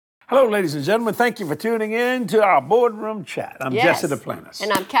Hello, ladies and gentlemen. Thank you for tuning in to our boardroom chat. I'm Jesse Duplantis.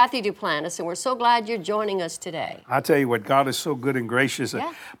 And I'm Kathy Duplantis, and we're so glad you're joining us today. I tell you what, God is so good and gracious.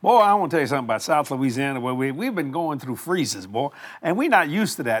 Yeah. Boy, I want to tell you something about South Louisiana, where we've been going through freezes, boy, and we're not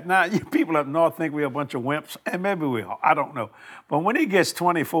used to that. Now, you people up north think we're a bunch of wimps, and maybe we are. I don't know. But when it gets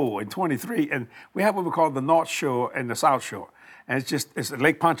 24 and 23, and we have what we call the North Shore and the South Shore, and it's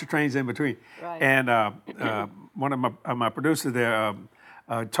Lake Pontchartrain's in between. Right. And one of my producers there,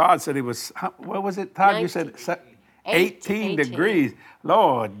 Todd said it was, what was it, Todd? 19, you said 18 degrees.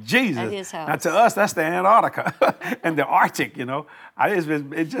 Lord Jesus. At his house. Now to us, that's the Antarctica and the Arctic, you know.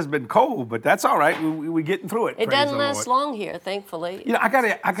 It's just been cold, but that's all right. We're getting through it. It praise doesn't the last Lord. long here, thankfully. You know, I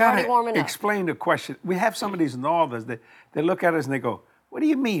already warming gotta up. explain the question. We have some of these northerners that they look at us and they go, "What do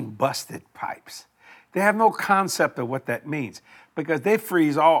you mean busted pipes?" They have no concept of what that means because they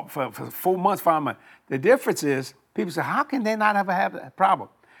freeze all for 4 months, 5 months. The difference is people say, "How can they not ever have that problem?"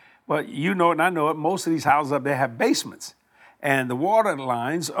 Well, you know it and I know it. Most of these houses up there have basements. And the water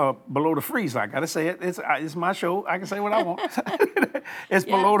lines are below the freeze line. I gotta say it. It's my show. I can say what I want. It's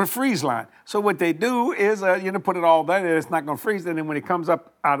below the freeze line. So what they do is, put it all there. It's not gonna freeze. And then when it comes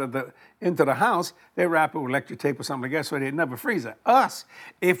up into the house, they wrap it with electric tape or something like that, so it never freezes. Us,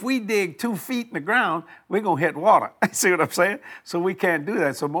 if we dig 2 feet in the ground, we're gonna hit water. See what I'm saying? So we can't do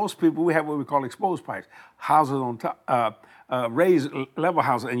that. So most people, we have what we call exposed pipes, houses on top. Raised level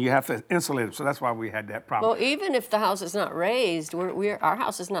houses, and you have to insulate them. So that's why we had that problem. Well, even if the house is not raised, our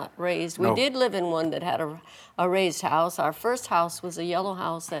house is not raised. We did live in one that had a raised house. Our first house was a yellow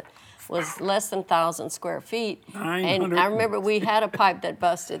house that was less than 1,000 square feet. And I remember we had a pipe that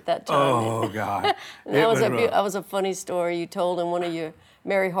busted that time. Oh, God. That was a funny story you told in one of your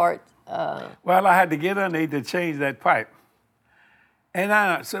Mary Hart. Well, I had to get underneath to change that pipe.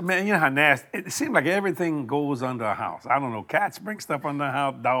 And so, man, you know how nasty, it seems like everything goes under a house. I don't know, cats bring stuff under the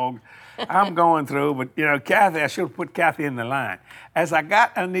house, dogs. I'm going through, but, Kathy, I should have put Kathy in the line. As I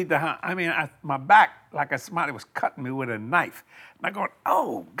got underneath the house, my back, like somebody was cutting me with a knife. And I going,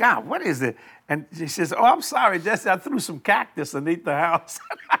 oh, God, what is it? And she says, oh, I'm sorry, Jesse, I threw some cactus underneath the house.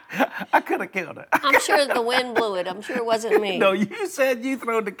 I could have killed her. I'm sure the wind blew it. I'm sure it wasn't me. No, you said you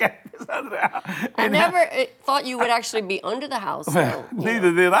threw the cactus under the house. I never thought you would actually be under the house. Well,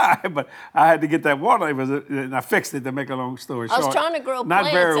 neither did I, but I had to get that water, and I fixed it to make a long story short. I was trying to grow Not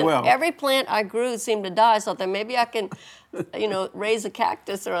plants. very well. Every plant I grew seemed to die, so I thought maybe I can, raise a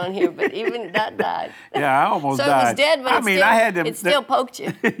cactus around here, but even that died. Yeah, I almost died. So it was dead, but it still poked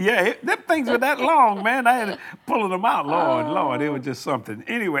you. Yeah, them things were that long, man. I had to pull them out. Lord, it was just something.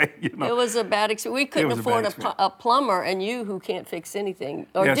 Anyway, It was a bad experience. We couldn't afford a plumber, and you who can't fix anything,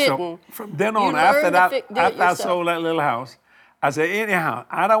 or didn't. So from then on, after I sold that little house, I said, anyhow,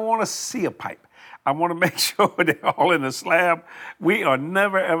 I don't want to see a pipe. I want to make sure they're all in the slab. We are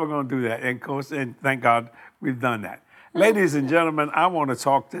never, ever going to do that. And, of course, and thank God we've done that. Ladies and gentlemen, I want to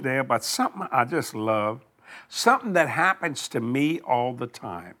talk today about something I just love, something that happens to me all the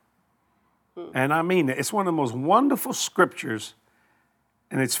time. And I mean it. It's one of the most wonderful scriptures,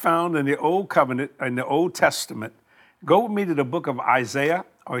 and it's found in the Old Covenant, in the Old Testament. Go with me to the book of Isaiah,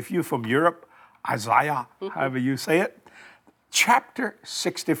 or if you're from Europe, Isaiah, however you say it. Chapter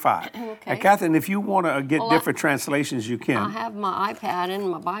 65. Okay. And Catherine, if you want to get different translations, you can. I have my iPad and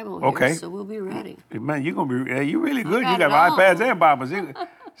my Bible here, so we'll be ready. Man, you're going to be, you're really good. You got iPads and Bibles.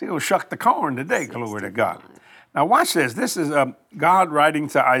 She's going to shuck the corn today, glory to God. Now watch this. This is God writing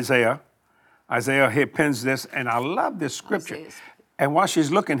to Isaiah. Isaiah here pens this, and I love this scripture. And while she's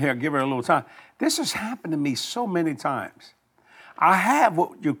looking here, give her a little time. This has happened to me so many times. I have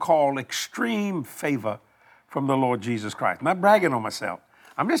what you call extreme favor from the Lord Jesus Christ. I'm not bragging on myself.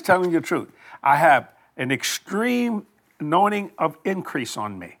 I'm just telling you the truth. I have an extreme anointing of increase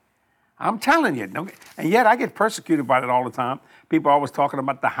on me. I'm telling you. And yet I get persecuted by it all the time. People are always talking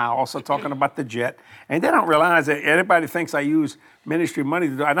about the house or talking about the jet. And they don't realize that everybody thinks I use ministry money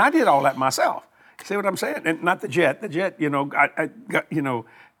to do it. And I did all that myself. See what I'm saying? And not the jet. The jet, I got,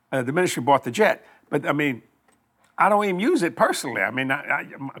 the ministry bought the jet. But I don't even use it personally.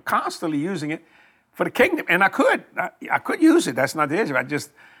 I'm constantly using it for the kingdom, and I could use it. That's not the issue.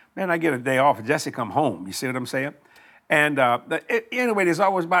 I get a day off, and Jesse come home. You see what I'm saying? And anyway, there's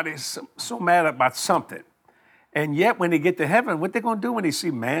always so mad about something. And yet, when they get to heaven, what they going to do when they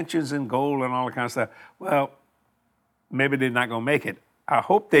see mansions and gold and all that kind of stuff? Well, maybe they're not going to make it. I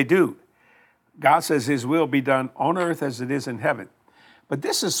hope they do. God says His will be done on earth as it is in heaven. But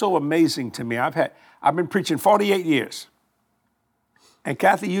this is so amazing to me. I've been preaching 48 years. And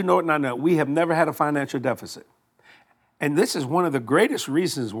Kathy, you know it and I know it. We have never had a financial deficit. And this is one of the greatest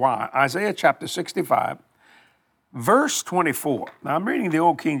reasons why. Isaiah chapter 65, verse 24. Now, I'm reading the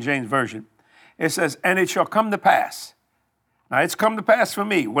Old King James Version. It says, and it shall come to pass. Now, it's come to pass for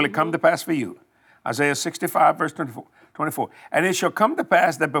me. Will it come to pass for you? Isaiah 65, verse 24. And it shall come to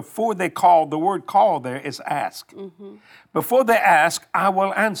pass that before they call, the word call there is ask. Before they ask, I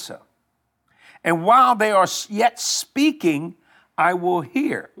will answer. And while they are yet speaking, I will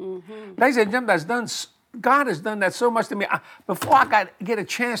hear. Ladies and gentlemen, God has done that so much to me. Before I get a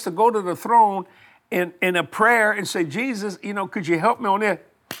chance to go to the throne in a prayer and say, Jesus, could you help me on this?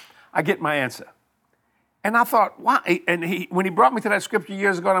 I get my answer. And I thought, why? And when he brought me to that scripture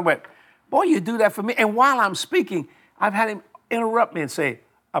years ago, I went, boy, you do that for me. And while I'm speaking, I've had him interrupt me and say,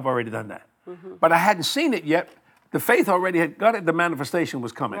 I've already done that. But I hadn't seen it yet. The faith already had got it. The manifestation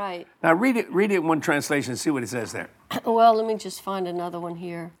was coming. Right. Now read it in one translation and see what it says there. Well, let me just find another one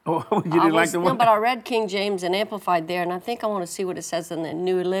here. Oh, you didn't like the one? No, but I read King James and Amplified there, and I think I want to see what it says in the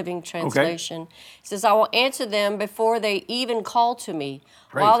New Living Translation. Okay. It says, I will answer them before they even call to me.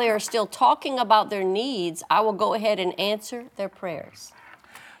 Praise While they are still talking about their needs, I will go ahead and answer their prayers.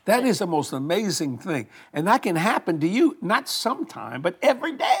 That is the most amazing thing. And that can happen to you, not sometime, but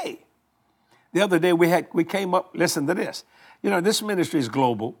every day. The other day we came up, listen to this. This ministry is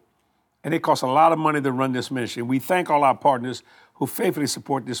global, and it costs a lot of money to run this ministry. We thank all our partners who faithfully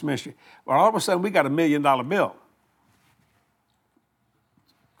support this ministry. But all of a sudden, we got $1 million bill.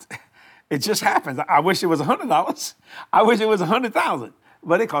 It just happens. I wish it was $100. I wish it was $100,000,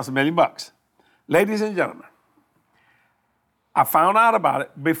 but it costs $1 million. Ladies and gentlemen, I found out about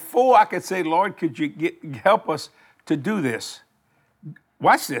it before I could say, Lord, could you help us to do this?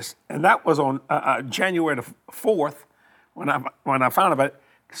 Watch this. And that was on January the 4th when I found about it.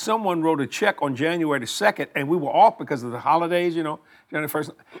 Someone wrote a check on January the 2nd, and we were off because of the holidays, January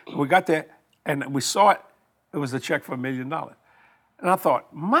 1st. We got there, and we saw it. It was a check for $1 million. And I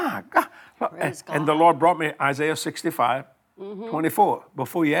thought, my God. And the Lord brought me Isaiah 65, 24.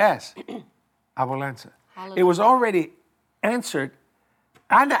 Before you ask, I will answer. Hallelujah. It was already answered,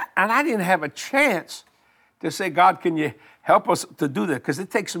 and I didn't have a chance to say, God, can you help us to do that? Because it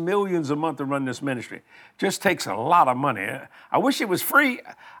takes millions a month to run this ministry. It just takes a lot of money. I wish it was free.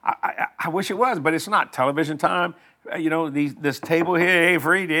 I wish it was, but it's not. Television time, this table here ain't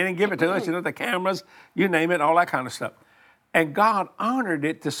free. They didn't give it to us. The cameras, you name it, all that kind of stuff. And God honored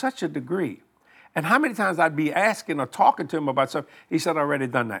it to such a degree. And how many times I'd be asking or talking to him about something, he said, I already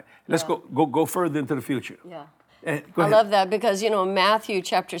done that. Let's go further into the future. Yeah. I love that because, Matthew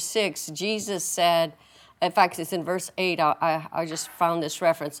chapter 6, Jesus said, in fact, it's in verse 8, I just found this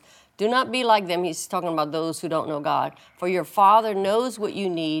reference. Do not be like them. He's talking about those who don't know God. For your Father knows what you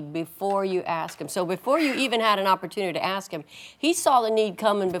need before you ask him. So before you even had an opportunity to ask him, he saw the need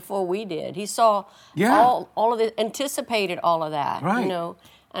coming before we did. He saw all of it, anticipated all of that, right.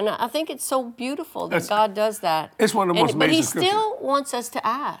 And I think it's so beautiful that God does that. It's one of the most amazing But he scriptures. Still wants us to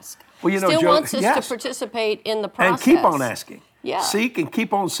ask. Well, Still wants us to participate in the process. And keep on asking. Yeah. Seek and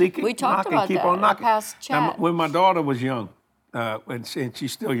keep on seeking. We talked knock about and keep that on knocking. Past chat. Now, when my daughter was young, and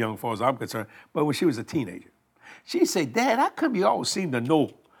she's still young as far as I'm concerned, but when she was a teenager, she'd say, Dad, how come you always seem to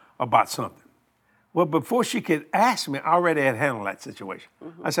know about something? Well, before she could ask me, I already had handled that situation.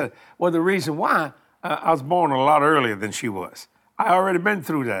 I said, well, the reason why, I was born a lot earlier than she was. I already been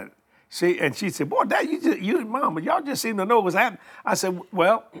through that. And she said, boy, Dad, you and Mom, y'all just seem to know what's happening. I said,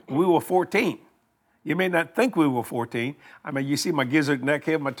 well, we were 14. You may not think we were 14. I mean, you see my gizzard neck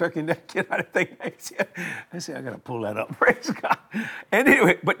here, my turkey neck here. I said, I got to pull that up. Praise God.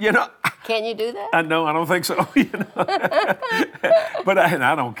 Anyway, but Can you do that? No, I don't think so. But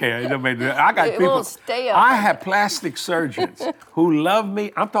I don't care. It don't matter. I got people. Won't stay up. I have plastic surgeons who love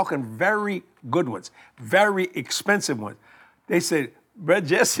me. I'm talking very good ones, very expensive ones. They said, Brother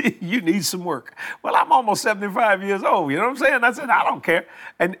Jesse, you need some work. Well, I'm almost 75 years old. You know what I'm saying? I said, I don't care.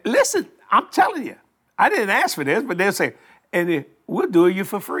 And listen, I'm telling you, I didn't ask for this, but they'll say, and we'll do you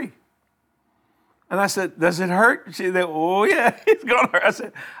for free. And I said, does it hurt? She said, oh, yeah, it's going to hurt. I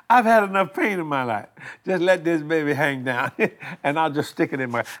said, I've had enough pain in my life. Just let this baby hang down, and I'll just stick it in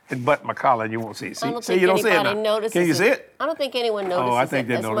my collar, and you won't see it. See, you don't see it now. Notices Can you see it? I don't think anyone notices I think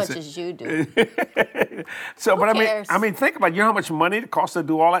it as much it. as you do. So, Who cares? I mean, think about it. You know how much money it costs to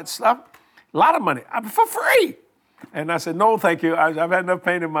do all that stuff? A lot of money for free. And I said, no, thank you. I've had enough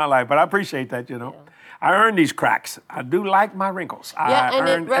pain in my life, but I appreciate that, Yeah. I earned these cracks. I do like my wrinkles. Yeah, I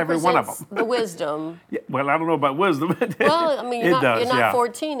earned every one of them. The wisdom. Yeah, well, I don't know about wisdom. Well, I mean, you're not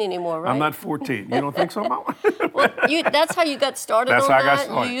 14 anymore, right? I'm not 14. You don't think so, Mama? Well, that's how you got started that's on how I that? got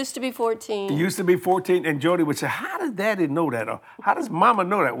started. You used to be 14. You used to be 14, and Jody would say, how does Daddy know that? Or how does Mama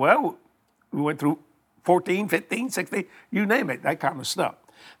know that? Well, we went through 14, 15, 16, you name it, that kind of stuff.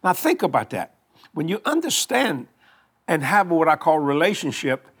 Now, think about that. When you understand and have what I call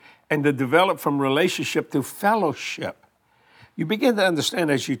relationship, and to develop from relationship to fellowship. You begin to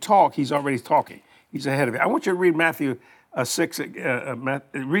understand as you talk, he's already talking. He's ahead of you. I want you to read Matthew 6, read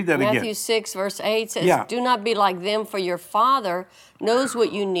that again. Matthew 6, verse 8 says, Do not be like them, for your Father knows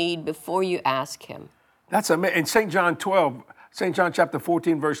what you need before you ask him. That's amazing. In St. John chapter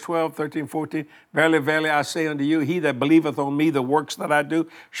 14, verse 12, 13, 14, Verily, verily, I say unto you, he that believeth on me, the works that I do,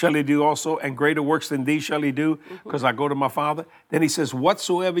 shall he do also, and greater works than these shall he do, because I go to my Father. Then he says,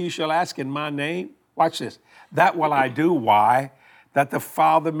 whatsoever you shall ask in my name, watch this, that will I do. Why? That the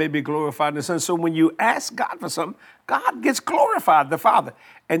Father may be glorified in the Son. So when you ask God for something, God gets glorified, the Father.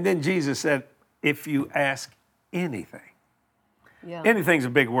 And then Jesus said, if you ask anything. Yeah. Anything's a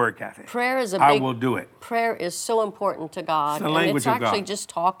big word, Kathy. Prayer is I will do it. Prayer is so important to God. It's the language of God. And it's actually just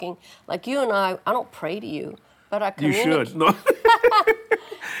talking. Like you and I don't pray to you, but I communicate. You should. No.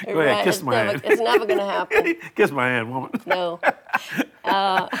 Go ahead, kiss my hand. It's never going to happen. Kiss my hand, woman. No.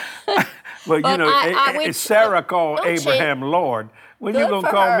 Well, you know, Sarah called Abraham Lord. When you going to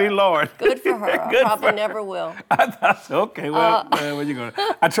call me Lord? Good for her. I probably never will. I thought so. Okay, well, what you going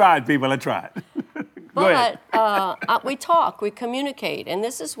to? I tried, people. I tried. But we talk, we communicate, and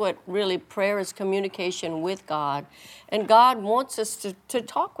this is what really prayer is, communication with God. And God wants us to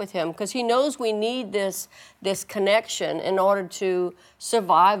talk with him because he knows we need this connection in order to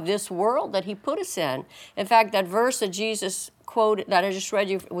survive this world that he put us in. In fact, that verse that Jesus quoted, that I just read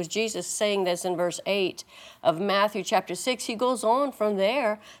you, was Jesus saying this in verse 8 of Matthew chapter 6. He goes on from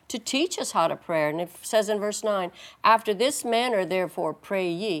there to teach us how to pray. And it says in verse 9, after this manner, therefore, pray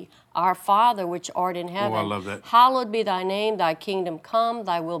ye, our Father which art in heaven, I love that. Hallowed be thy name, thy kingdom come,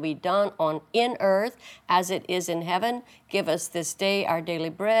 thy will be done in earth as it is in heaven. Give us this day our daily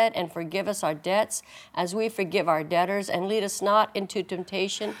bread, and forgive us our debts as we forgive our debtors, and lead us not into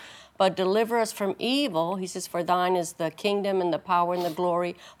temptation, but deliver us from evil. He says, for thine is the kingdom and the power and the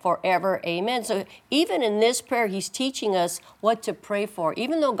glory forever. Amen. So even in this prayer, he's teaching us what to pray for.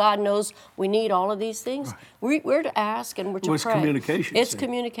 Even though God knows we need all of these things, we're to ask and we're to pray. It's communication. It's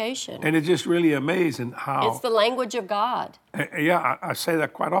communication. And it's just really amazing how... It's the language of God. Yeah, I say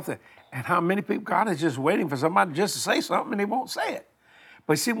that quite often. And how many people, God is just waiting for somebody just to say something and they won't say it.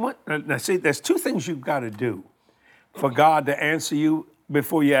 But see, there's two things you've got to do for God to answer you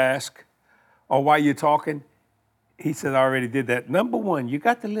before you ask or while you're talking. He said, I already did that. Number one, you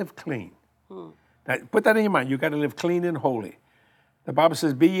got to live clean. Now, put that in your mind. You got to live clean and holy. The Bible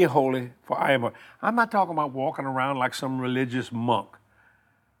says, be ye holy, for I am holy. I'm not talking about walking around like some religious monk.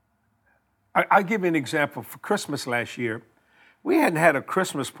 I'll give you an example. For Christmas last year, we hadn't had a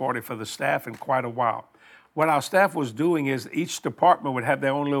Christmas party for the staff in quite a while. What our staff was doing is each department would have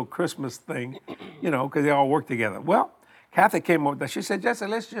their own little Christmas thing, because they all work together. Well, Kathy came up with that. She said, Jesse,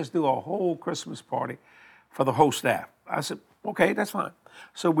 let's just do a whole Christmas party for the whole staff. I said, okay, that's fine.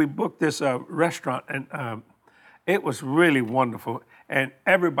 So we booked this restaurant, and it was really wonderful, and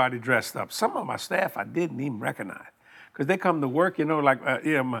everybody dressed up. Some of my staff I didn't even recognize because they come to work,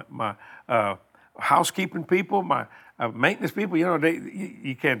 my housekeeping people, my maintenance people,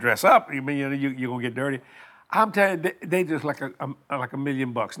 you can't dress up. You're going to get dirty. I'm telling you, they just like $1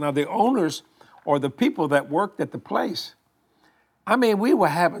 million. Now, the owners or the people that worked at the place, we were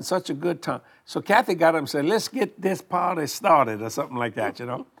having such a good time. So Kathy got up and said, let's get this party started or something like that,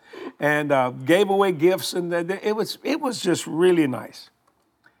 and gave away gifts, and it was just really nice.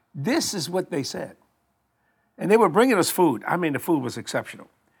 This is what they said. And they were bringing us food. The food was exceptional.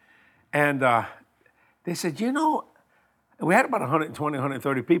 And they said, we had about 120,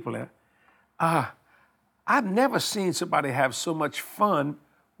 130 people there. I've never seen somebody have so much fun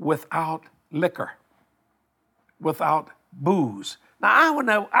without liquor, without booze.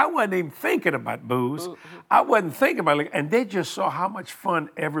 Now, I wasn't even thinking about booze. Mm-hmm. I wasn't thinking about liquor. And they just saw how much fun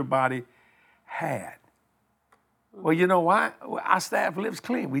everybody had. Well, you know why? Our staff lives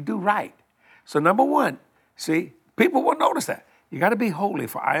clean. We do right. So number one, see, people will notice that. You got to be holy,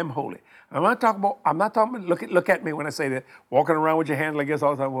 for I am holy. I'm not talking about, look at me when I say that, walking around with your hands like this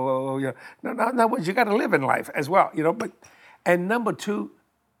all the time. Whoa, yeah. No, you got to live in life as well, and number two,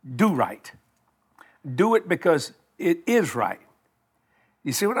 do right. Do it because it is right.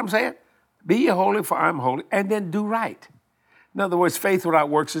 You see what I'm saying? Be ye holy, for I am holy, and then do right. In other words, faith without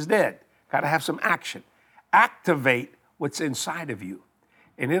works is dead. Got to have some action. Activate what's inside of you,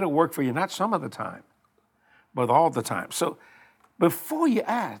 and it'll work for you, not some of the time, but all the time. So before you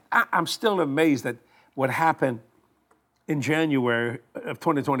ask, I'm still amazed at what happened in January of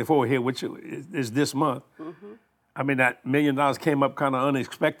 2024 here, which is this month. Mm-hmm. That $1 million came up kind of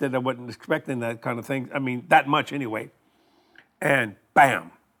unexpected. I wasn't expecting that kind of thing. That much anyway. And bam,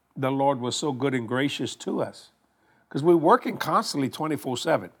 the Lord was so good and gracious to us. because we're working constantly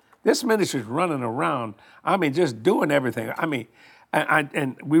 24/7. This ministry is running around. I mean, just doing everything. I mean,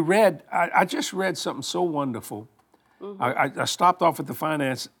 and we read. I just read something so wonderful. I stopped off at the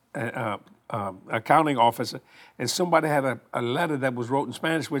finance accounting office, and somebody had a letter that was wrote in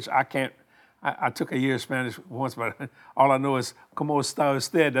Spanish, which I can't. I took a year of Spanish once, but all I know is "Cómo está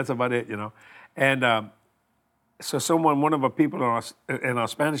usted?" That's about it, you know. And so one of our people in our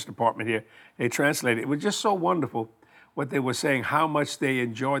Spanish department here, they translated. It was just so wonderful what they were saying, how much they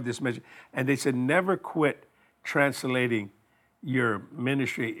enjoyed this message. And they said, never quit translating your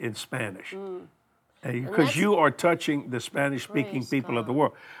ministry in Spanish. Because you are touching the Spanish-speaking people of the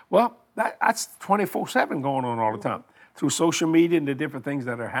world. Well, that's 24/7 going on all the time through social media and the different things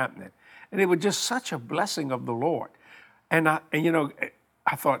that are happening. And it was just such a blessing of the Lord. And you know,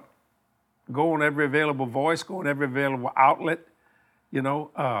 I thought, go on every available voice, go on every available outlet. You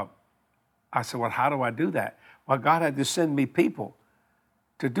know, I said, well, how do I do that? Well, God had to send me people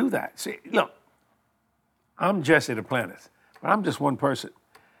to do that. See, look, I'm Jesse Duplantis, but I'm just one person.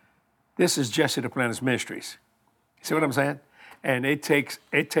 This is Jesse Duplantis Ministries. See what I'm saying? And it takes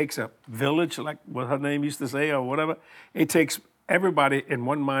a village, like what her name used to say or whatever. It takes everybody in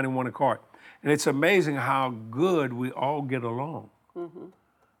one mind and one accord. And it's amazing how good we all get along. Mm-hmm.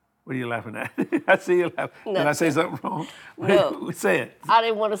 What are you laughing at? I see you laughing. No. Did I say something wrong? No. Say it. I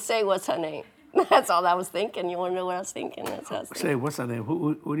didn't want to say what's her name. That's all I was thinking. You want to know what I was thinking? That's what I was thinking. Say, what's her name?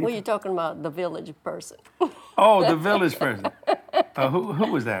 Who well, you're talking about the village person. Oh, the village person.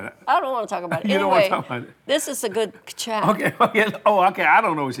 Who was that? I don't want to talk about it. You anyway, don't want to talk about it? This is a good chat. Okay. Oh, okay. I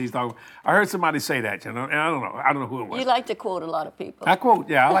don't know what she's talking about. I heard somebody say that, you know, and I don't know who it was. You like to quote a lot of people. I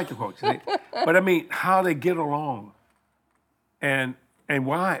like to quote. But I mean, how they get along. And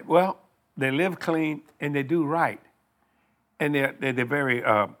why? Well, they live clean and they do right. And they're very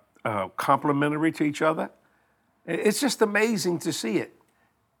complimentary to each other. It's just amazing to see it.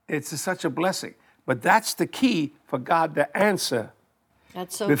 It's such a blessing. But that's the key for God to answer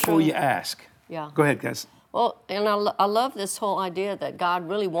before you ask. Yeah. Go ahead, guys. Well, and I love this whole idea that God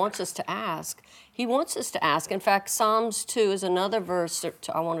really wants us to ask. He wants us to ask. In fact, Psalms 2 is another verse that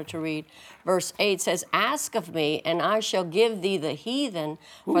I wanted to read. Verse 8 says, "Ask of me, and I shall give thee the heathen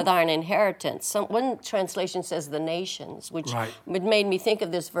for thine inheritance." One translation says the nations, which made me think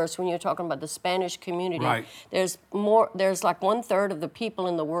of this verse when you're talking about the Spanish community. Right. There's like 1/3 of the people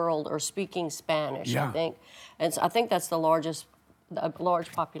in the world are speaking Spanish, I think. And so I think that's a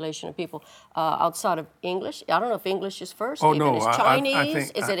large population of people outside of English. I don't know if English is first. Oh, even. no. Is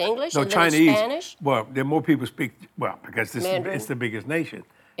Chinese? Is it English? No, and Chinese. Then Spanish? Well, there are more people speak, because it's the biggest nation.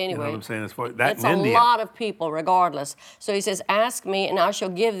 Anyway, you know what I'm saying? It's a lot of people, regardless. So he says, "Ask me, and I shall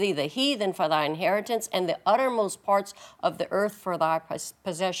give thee the heathen for thy inheritance, and the uttermost parts of the earth for thy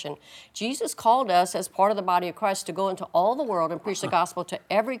possession." Jesus called us, as part of the body of Christ, to go into all the world and preach the gospel to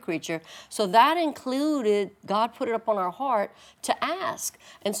every creature. So that included, God put it upon our heart to ask.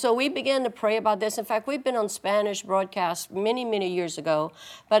 And so we began to pray about this. In fact, we've been on Spanish broadcast many, many years ago,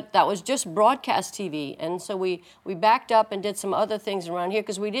 but that was just broadcast TV. And so we backed up and did some other things around here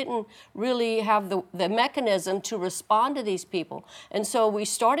because we didn't really have the mechanism to respond to these people. And so we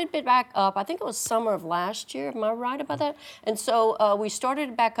started it back up. I think it was summer of last year. Am I right about that? And so we started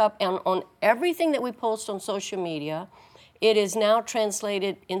it back up, and on everything that we post on social media, it is now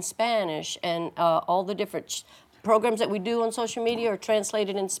translated in Spanish, and all the different programs that we do on social media are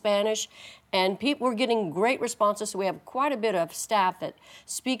translated in Spanish. And we're getting great responses. So we have quite a bit of staff that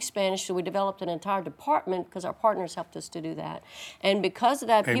speak Spanish. So we developed an entire department because our partners helped us to do that. And because of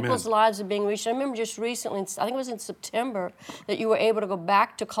that, people's lives are being reached. I remember just recently, I think it was in September, that you were able to go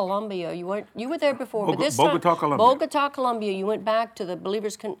back to Colombia. You were there before, but this time, Bogota, Colombia. You went back to the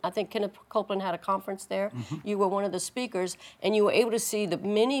Believers. I think Kenneth Copeland had a conference there. Mm-hmm. You were one of the speakers, and you were able to see that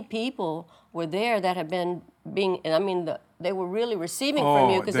many people were there that have been they were really receiving from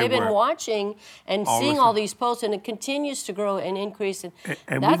you because they've been watching and seeing all these posts, and it continues to grow and increase.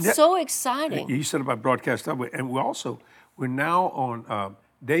 And that's so exciting. You said about broadcast, and we're now on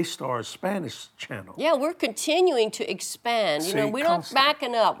Daystar's Spanish channel. Yeah, we're continuing to expand. We're not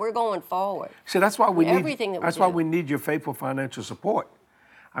backing up. We're going forward. See, that's why we need everything that we do. why we need your faithful financial support.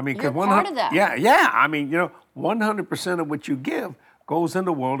 I mean, you're part of that. Yeah. I mean, 100% of what you give goes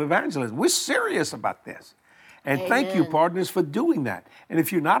into world evangelism. We're serious about this. And thank you, partners, for doing that. And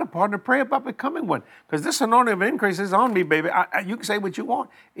if you're not a partner, pray about becoming one. Because this anointing of increase is on me, baby. You can say what you want.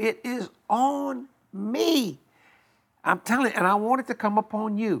 It is on me. I'm telling you, and I want it to come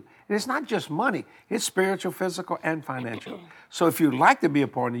upon you. And it's not just money. It's spiritual, physical, and financial. So if you'd like to be a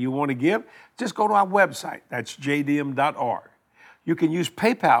partner, you want to give, just go to our website. That's jdm.org. You can use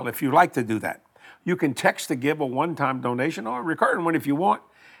PayPal if you like to do that. You can text to give a one-time donation or a recurring one if you want.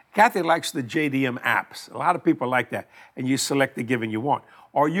 Kathy likes the JDM apps. A lot of people like that. And you select the giving you want.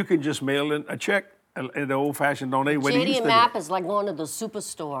 Or you can just mail in a check, the old-fashioned donate. JDM app is like going to the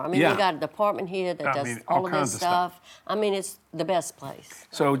superstore. I mean, you got a department here that does all of this stuff. I mean, it's the best place.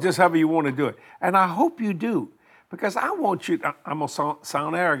 So just however you want to do it. And I hope you do. Because I want you, I'm going to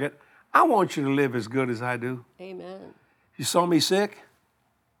sound arrogant, I want you to live as good as I do. Amen. You saw me sick,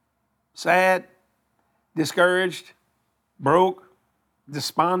 sad, discouraged, broke,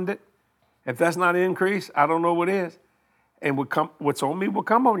 despondent. If that's not an increase, I don't know what is. And what's on me will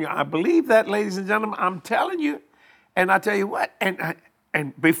come on you. I believe that, ladies and gentlemen. I'm telling you. And I tell you what,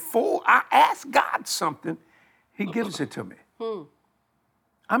 and before I ask God something, he gives it to me.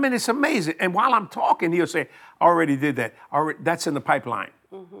 I mean, it's amazing. And while I'm talking, he'll say, I already did that. That's in the pipeline.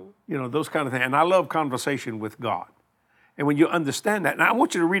 You know, those kind of things. And I love conversation with God. And when you understand that, and I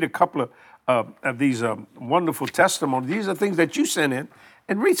want you to read a couple of these wonderful testimonies. These are things that you sent in.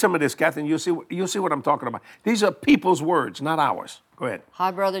 And read some of this, Kathy, and you'll see what I'm talking about. These are people's words, not ours. Go ahead.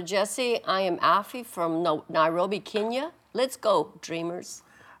 Hi, Brother Jesse. I am Afi from Nairobi, Kenya. Let's go, dreamers.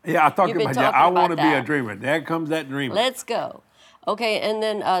 Yeah, I talked about that. I want to be a dreamer. There comes that dreamer. Let's go. Okay, and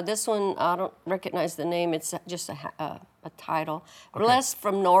then this one, I don't recognize the name. It's just a title. Okay. Blessed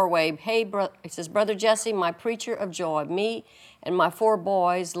from Norway. Hey, it says, Brother Jesse, my preacher of joy. Me and my 4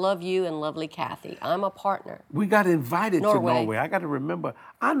 boys love you and lovely Kathy. I'm a partner. We got invited to Norway. I got to remember,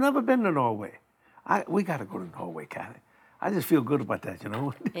 I've never been to Norway. We got to go to Norway, Kathy. I just feel good about that, you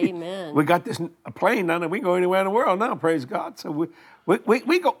know. Amen. We got this a plane now, and we can go anywhere in the world now, praise God. So we're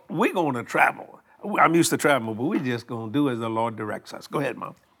going to travel. I'm used to traveling, but we're just going to do as the Lord directs us. Go ahead,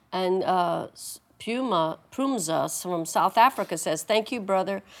 Mom. And Prumza from South Africa says, thank you,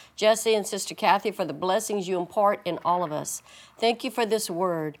 Brother Jesse and Sister Kathy, for the blessings you impart in all of us. Thank you for this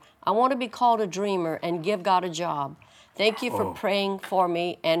word. I want to be called a dreamer and give God a job. Thank you for praying for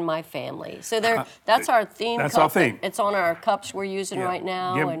me and my family. So that's our theme. That's cup. Our theme. It's on our cups we're using right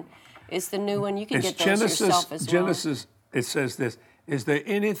now, and it's the new one. You can get those yourself as well. Genesis, it says this, is there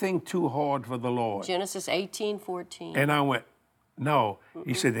anything too hard for the Lord? Genesis 18:14. And I went, no.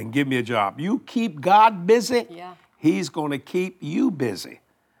 He said, then give me a job. You keep God busy, he's going to keep you busy.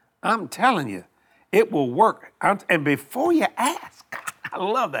 I'm telling you, it will work. And before you ask, I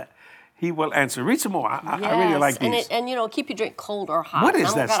love that. He will answer. Read some more. I really like these. And you know, keep your drink cold or hot. What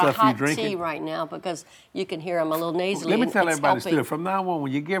is that stuff you're drinking? I've got a hot tea right now because you can hear I'm a little nasally. Let me tell everybody still, from now on,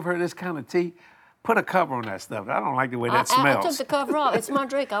 when you give her this kind of tea, put a cover on that stuff. I don't like the way that smells. I took the cover off. It's my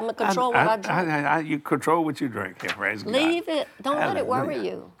drink. I'm going to control what I drink. You control what you drink. Yeah, praise God. Leave it. Don't let it worry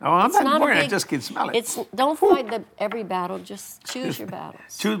you. Oh, I'm not worried. I just can smell it. Don't fight every battle. Just choose your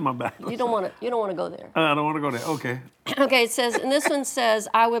battles. Choose my battles. You don't want to go there. I don't want to go there. Okay. Okay, it says, and this one says,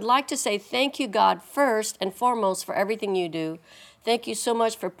 I would like to say thank you, God, first and foremost for everything you do. Thank you so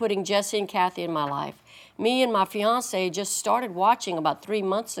much for putting Jesse and Kathy in my life. Me and my fiance just started watching about 3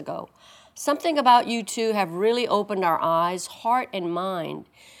 months ago. Something about you two have really opened our eyes, heart, and mind.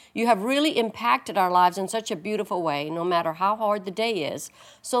 You have really impacted our lives in such a beautiful way, no matter how hard the day is.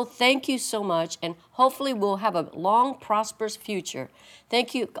 So thank you so much, and hopefully we'll have a long, prosperous future.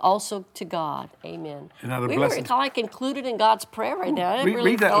 Thank you also to God. Amen. We were kind of like included in God's prayer right now.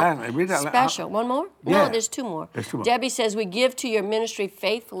 Read that last. Read that special. One more? Yeah. No, there's 2 more. There's 2 more. Debbie says, we give to your ministry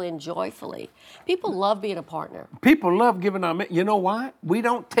faithfully and joyfully. People love being a partner. People love giving our money. You know why? We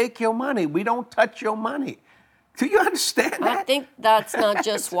don't take your money. We don't touch your money. Do you understand that? I think that's not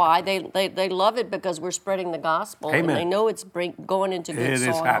just why. They love it because we're spreading the gospel. Amen. And they know it's going into good soil. It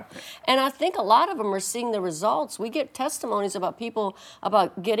is happening. And I think a lot of them are seeing the results. We get testimonies about people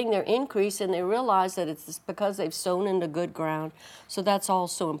about getting their increase, and they realize that it's because they've sown into good ground. So that's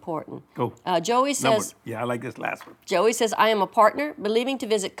also important. Go. Joey says... I like this last one. Joey says, I am a partner, believing to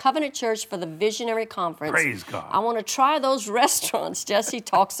visit Covenant Church for the Visionary Conference. Praise God. I want to try those restaurants Jesse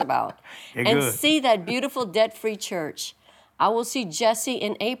talks about and see that beautiful debt-free church. I will see Jesse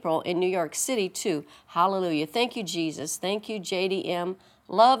in April in New York City, too. Hallelujah. Thank you, Jesus. Thank you, JDM.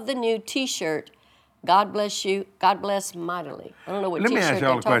 Love the new T-shirt. God bless you. God bless mightily. I don't know what T-shirt they're talking about. Let me ask you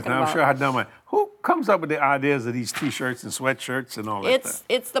all a question. I'm sure I've done one. Who comes up with the ideas of these T-shirts and sweatshirts and all that stuff?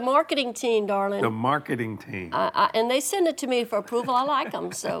 It's the marketing team, darling. The marketing team. And they send it to me for approval. I like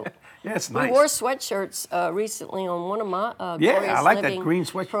them, so. Yeah, it's nice. We wore sweatshirts recently on one of my I like that green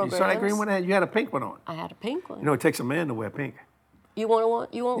sweatshirt. Programs. You saw that green one? You had a pink one on. I had a pink one. You know, it takes a man to wear pink. You want one?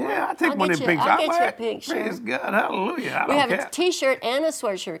 You want one? Yeah, I take one in pink. I'll get you a pink shirt. Praise God, hallelujah. We have a T-shirt and a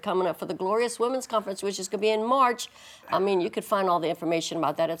sweatshirt coming up for the Glorious Women's Conference, which is going to be in March. I mean, you could find all the information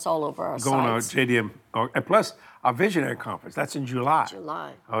about that. It's all over our sites. Going on JDM. And plus, our Visionary Conference, that's in July.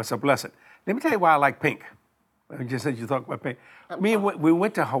 July. Oh, it's a blessing. Let me tell you why I like pink. Just as you talk about pink. We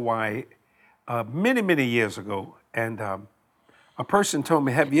went to Hawaii many, many years ago, and a person told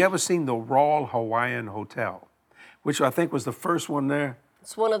me, have you ever seen the Royal Hawaiian Hotel? Which I think was the first one there.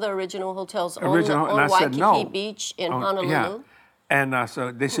 It's one of the original hotels on I Waikiki said, no. Beach in Honolulu. Yeah. And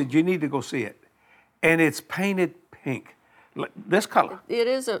so they said, you need to go see it. And it's painted pink. This color. It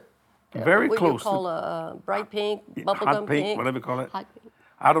is a very what close. You call a bright pink, bubblegum hot pink, whatever you call it. Hot pink.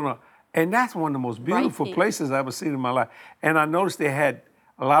 I don't know. And that's one of the most beautiful places I've ever seen in my life. And I noticed they had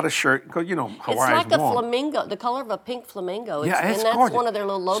a lot of shirts, because, you know, Hawaii It's like warm. a flamingo, the color of a pink flamingo. Yeah, it's and that's gorgeous. one of their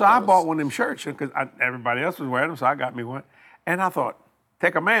little logos. So I bought one of them shirts because everybody else was wearing them, so I got me one. And I thought,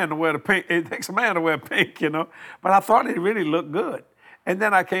 take a man to wear the pink. It takes a man to wear pink, you know. But I thought it really looked good. And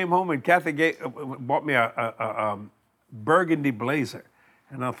then I came home and Kathy bought me a burgundy blazer.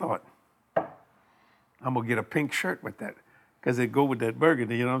 And I thought, I'm going to get a pink shirt with that because it go with that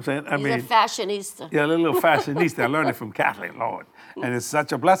burgundy, you know what I'm saying? He's a fashionista. Yeah, a little fashionista. I learned it from Kathleen, Lord. And it's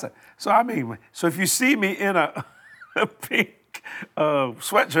such a blessing. So, so if you see me in a pink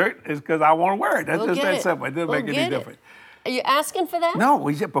sweatshirt, it's because I want to wear it. That's just that simple. It doesn't make any difference. Are you asking for that?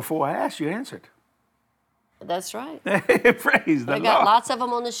 No, before I asked, you answered. That's right. Praise the Lord. I got lots of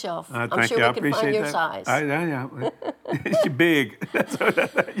them on the shelf. I'm sure we can find your size. Yeah. It's big.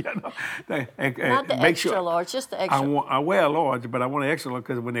 Not the extra large, just the extra. I wear a large, but I want an extra large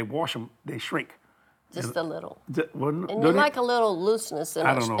because when they wash them, they shrink. Just a little. And you like a little looseness in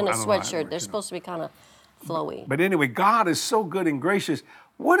a sweatshirt. They're supposed to be kind of flowy. But anyway, God is so good and gracious.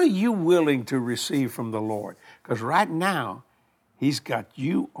 What are you willing to receive from the Lord? Because right now, He's got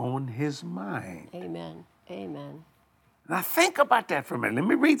you on His mind. Amen. Amen. Now think about that for a minute. Let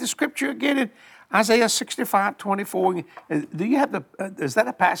me read the scripture again in Isaiah 65:24. Do you have is that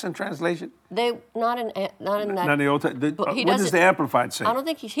a Passion Translation? Not in that. Not in the Old Testament. What does the Amplified say? I don't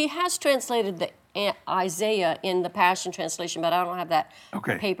think he has translated the Isaiah in the Passion Translation, but I don't have that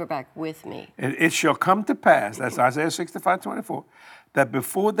paperback with me. It shall come to pass, that's Isaiah 65:24, that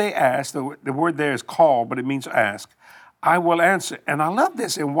before they ask, the word there is call, but it means ask, I will answer. And I love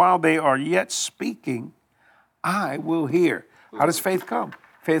this. And while they are yet speaking, I will hear. How does faith come?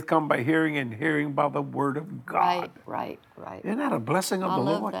 Faith come by hearing, and hearing by the word of God. Right. Isn't that a blessing of the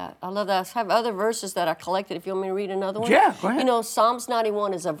Lord? I love that. I have other verses that I collected. If you want me to read another one? Yeah, go ahead. You know, Psalms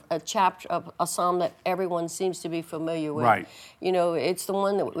 91 is a chapter, a psalm that everyone seems to be familiar with. Right. You know, it's the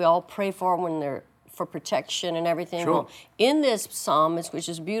one that we all pray for when they're for protection and everything. Sure. Well, in this psalm, which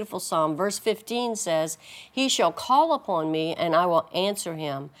is a beautiful psalm, verse 15 says, He shall call upon me, and I will answer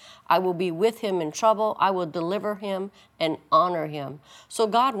him. I will be with him in trouble. I will deliver him and honor him. So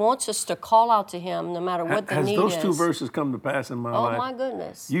God wants us to call out to him no matter what the need is. Has those two verses come to pass in my life? Oh, my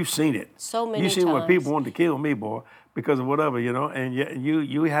goodness. You've seen it. So many You've seen times. when people wanted to kill me, boy, because of whatever, you know, and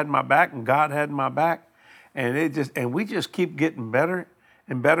you had my back, and God had my back, and we just keep getting better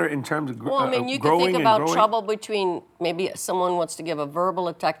and better in terms of well, I mean, you growing can think about growing. trouble between maybe someone wants to give a verbal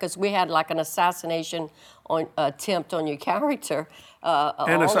attack, because we had like an assassination attempt on your character.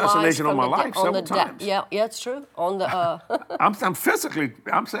 And assassination on my life several times. Yeah, it's true. On the I'm physically,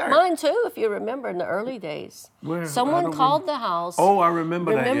 I'm sorry. Mine too, if you remember in the early days. Where? Someone called the house. Oh, I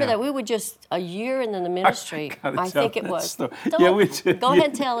remember that. Remember that we were just a year into the ministry. I think it was. Go ahead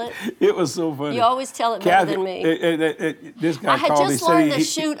and tell it. It was so funny. You always tell it better than me. This guy I had called. just learned to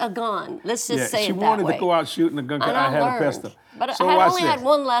shoot a gun. Let's just say it that way. She wanted to go out shooting a gun because I had a pistol. But so I had only had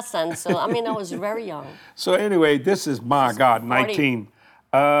one lesson, so I mean I was very young. So anyway, this is my God,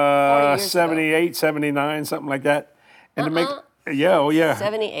 78, 79, something like that. And to make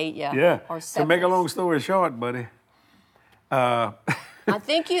 78, yeah. Or to make a long story short, buddy. I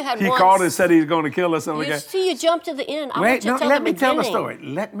think you had he called and said he's going to kill us. You jumped to the end. Wait, no, let me tell the story.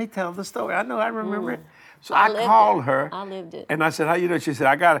 Let me tell the story. I know, I remember it. So I called her. I lived it. And I said, how you doing? She said,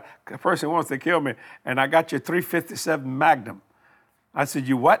 I got a person who wants to kill me, and I got your .357 Magnum. I said,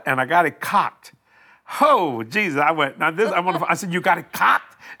 you what? And I got it cocked. Oh, Jesus. I went, I said, you got it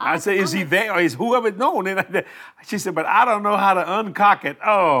cocked? I said, is he there? Or is whoever known? And she said, but I don't know how to uncock it.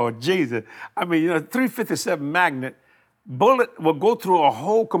 Oh, Jesus. I mean, .357 Magnum, bullet will go through a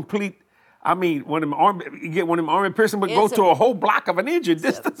whole complete, I mean, when them army person would go through a whole block of an injury.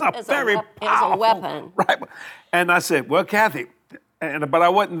 This is a very powerful. It's a weapon. Right. And I said, well, Kathy, but I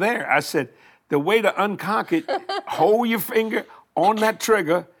wasn't there. I said, the way to uncock it, hold your finger on that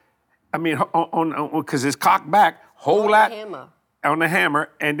trigger. I mean, because it's cocked back. Hold that on the hammer,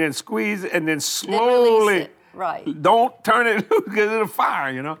 and then squeeze, and then slowly Right. Don't turn it loose because it'll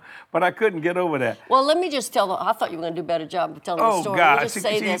fire, you know. But I couldn't get over that. Well, let me just tell I thought you were going to do a better job of telling the Oh, story. God. Let me just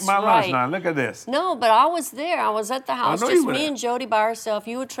say this my lunch right. now. Look at this. No, but I was there. I was at the house, know just you were me there. and Jody by ourselves.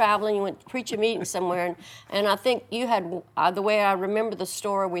 You were traveling. You went to preach a meeting somewhere. And I think you had, the way I remember the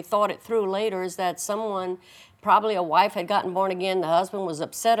story, we thought it through later, is that someone, probably a wife, had gotten born again. The husband was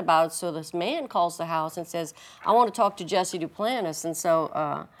upset about it. So this man calls the house and says, I want to talk to Jesse Duplantis. And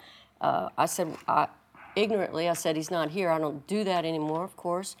so I said, ignorantly, I said, he's not here. I don't do that anymore, of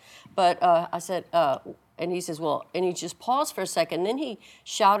course. But I said, and he says, well, and he just paused for a second. Then he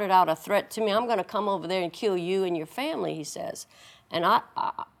shouted out a threat to me. I'm going to come over there and kill you and your family, he says. And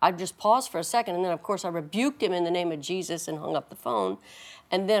I just paused for a second. And then, of course, I rebuked him in the name of Jesus and hung up the phone.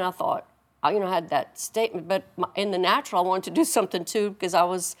 And then I thought, I had that statement. But in the natural, I wanted to do something, too, because I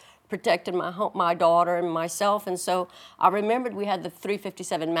was protecting my daughter and myself. And so I remembered we had the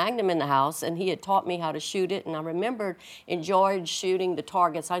 .357 Magnum in the house, and he had taught me how to shoot it. And I enjoyed shooting the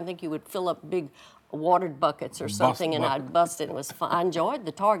targets. I think you would fill up big watered buckets or something, and I'd bust it. It was fun. I enjoyed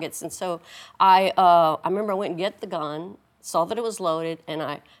the targets. And so I remember I went and get the gun, saw that it was loaded, and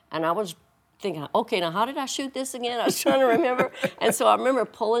I was thinking, okay, now how did I shoot this again? I was trying to remember. And so I remember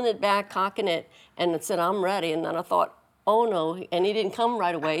pulling it back, cocking it, and it said, I'm ready. And then I thought, oh no, and he didn't come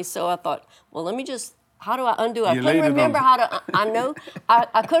right away. So I thought, well, let me just, how do I undo it? I couldn't remember how to,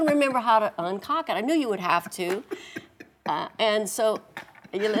 I couldn't remember how to uncock it. I knew you would have to. And so,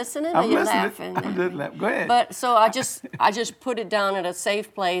 are you listening? Are you laughing? I'm just laughing. Go ahead. But so I just put it down at a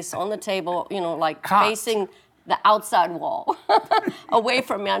safe place on the table, like facing the outside wall, away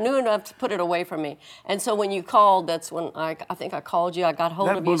from me. I knew enough to put it away from me. And so when you called, that's when I think I called you. I got hold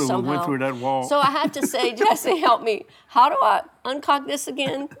of you somehow. That bullet went through that wall. So I had to say, Jesse, help me. How do I uncock this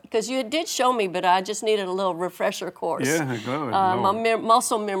again? Because you did show me, but I just needed a little refresher course. Yeah, go ahead. My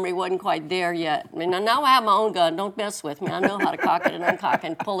muscle memory wasn't quite there yet. I mean, now I have my own gun. Don't mess with me. I know how to cock it and uncock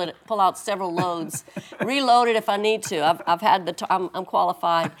and pull out several loads, reload it if I need to. I've had I'm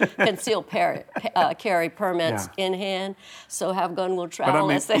qualified concealed carry permits in hand, so have gun will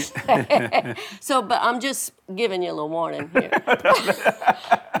travel, as they say. But I'm just giving you a little warning here.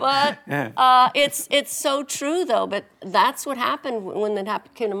 But it's so true though. But that's what happened when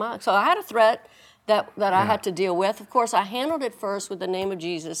that came to mind. So I had a threat that I had to deal with. Of course, I handled it first with the name of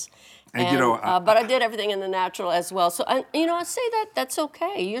Jesus, but I did everything in the natural as well. So I say that's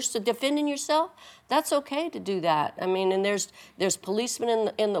okay. You're still defending yourself. That's okay to do that. I mean, and there's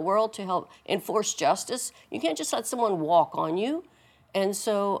policemen in the world to help enforce justice. You can't just let someone walk on you. And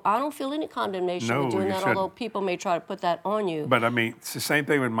so I don't feel any condemnation with doing that, although people may try to put that on you. But I mean, it's the same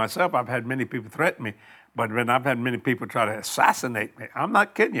thing with myself. I've had many people threaten me, but when I've had many people try to assassinate me, I'm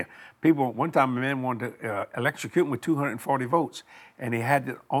not kidding you. One time a man wanted to electrocute me with 240 votes, and he had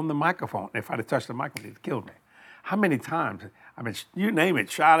it on the microphone. If I'd have touched the microphone, he'd killed me. How many times? I mean, you name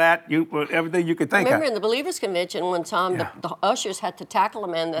it, shot at, everything you could think of. Remember in the Believers Convention one time, the ushers had to tackle a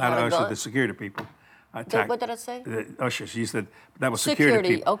man that had a gun. The security people. What did I say? The ushers. You said that was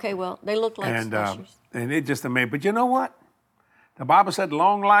security people. Okay, well, they look like ushers. And it just amazed. But you know what? The Bible said,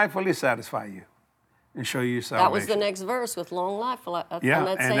 long life will he satisfy you and show you salvation. That was the next verse with long life.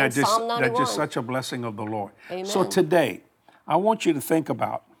 That's Psalm 91. That's just such a blessing of the Lord. Amen. So today, I want you to think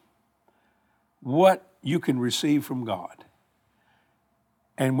about what you can receive from God.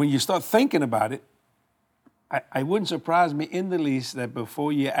 And when you start thinking about it, I wouldn't surprise me in the least that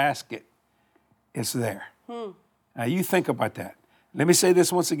before you ask it, it's there. Now you think about that. Let me say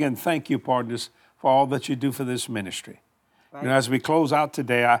this once again. Thank you, partners, for all that you do for this ministry. Right. As we close out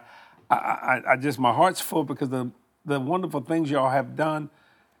today, I just, my heart's full because the wonderful things y'all have done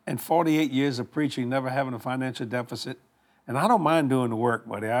in 48 years of preaching, never having a financial deficit. And I don't mind doing the work,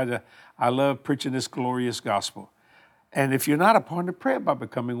 buddy. I love preaching this glorious gospel. And if you're not a partner, pray about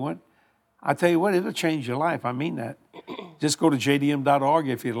becoming one. I tell you what, it'll change your life. I mean that. Just go to jdm.org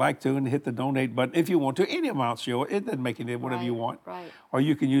if you'd like to and hit the donate button. If you want to, any amount's yours. It doesn't make any, whatever you want. Right. Or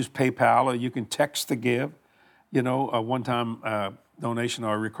you can use PayPal, or you can text to give, a one-time donation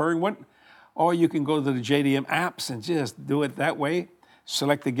or a recurring one. Or you can go to the JDM apps and just do it that way.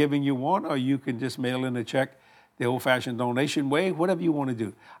 Select the giving you want, or you can just mail in a check the old-fashioned donation way, whatever you want to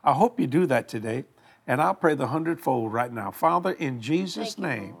do. I hope you do that today. And I'll pray the 100-fold right now. Father, in Jesus'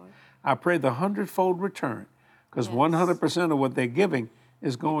 name, I pray the 100-fold return, because 100% of what they're giving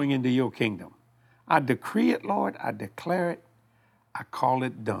is going into your kingdom. I decree it, Lord. I declare it. I call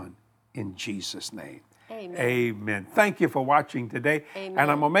it done in Jesus' name. Amen. Amen. Thank you for watching today. Amen.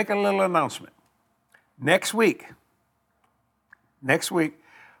 And I'm going to make a little announcement. Next week,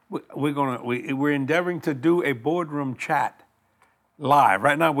 we're endeavoring to do a boardroom chat live.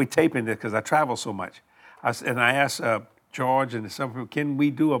 Right now, we're taping this because I travel so much. And I asked George and some people, can we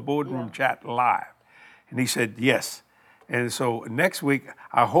do a boardroom chat live? And he said yes. And so next week,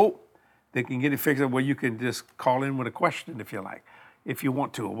 I hope they can get it fixed up where you can just call in with a question if you like, if you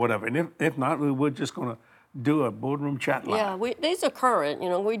want to or whatever. And if not, we're just going to do a boardroom chat live. Yeah, these are current. You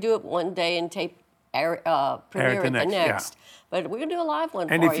know, we do it one day and tape premiere it the next. Yeah. But we're going to do a live one and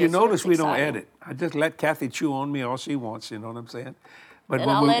for you. And if you notice, we don't exciting. edit. I just let Kathy chew on me all she wants, you know what I'm saying? But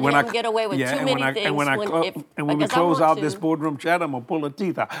and I'll let him get away with too many things. And when we close out this boardroom chat, I'm going to pull her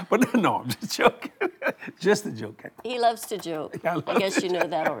teeth out. But no, I'm just joking. Just a joke. He loves to joke. I guess you know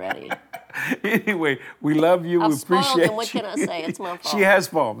that already. Anyway, we love you. We appreciate you. What can I say? It's my fault. She has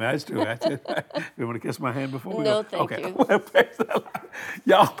spoiled me. That's true. You want to kiss my hand before we go? No, thank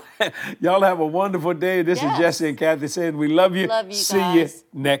you. Y'all have a wonderful day. This is Jesse and Kathy saying we love you. Love you See guys.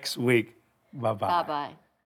 you next week. Bye-bye. Bye-bye.